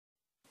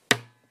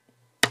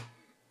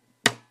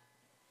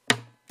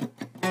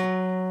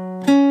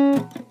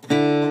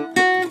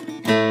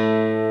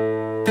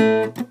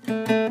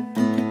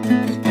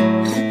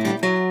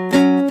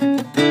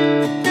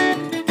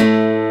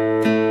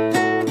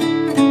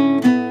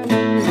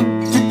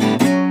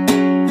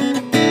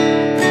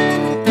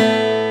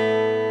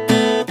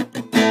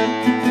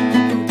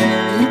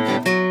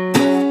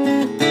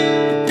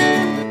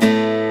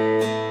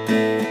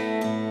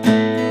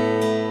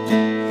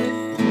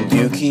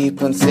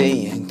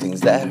saying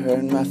things that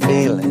hurt my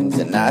feelings,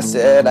 and I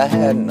said I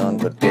had none,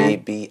 but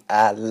baby,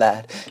 I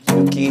lied.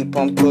 You keep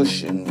on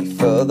pushing me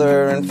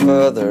further and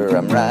further.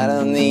 I'm right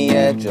on the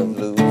edge of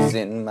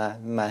losing my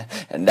mind,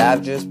 and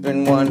I've just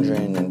been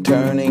wondering and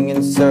turning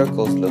in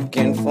circles,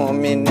 looking for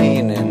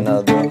meaning in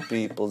other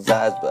people's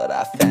eyes, but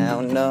I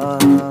found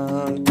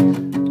none.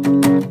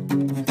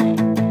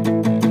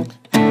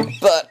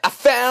 But I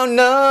found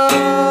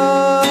none.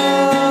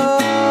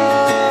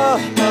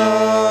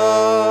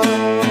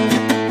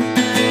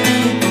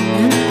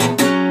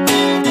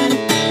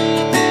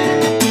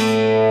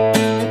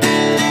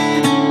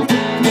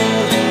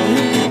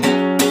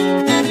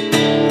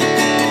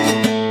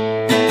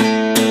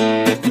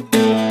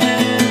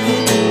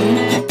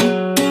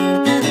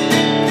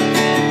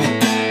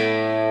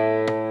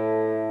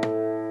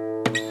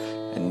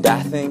 And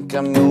I think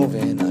I'm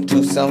moving on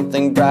to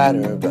something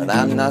brighter, but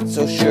I'm not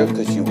so sure,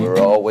 'cause you were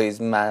always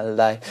my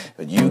light.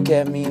 But you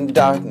kept me in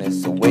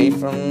darkness, away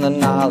from the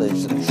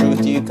knowledge, the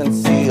truth you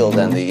concealed,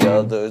 and the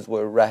others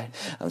were right.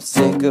 I'm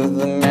sick of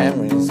the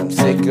memories, I'm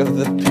sick of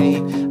the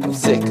pain, I'm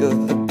sick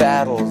of the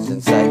battles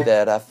inside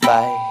that I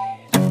fight.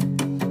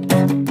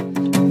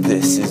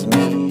 This is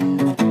me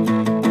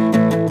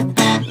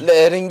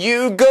letting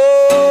you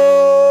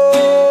go.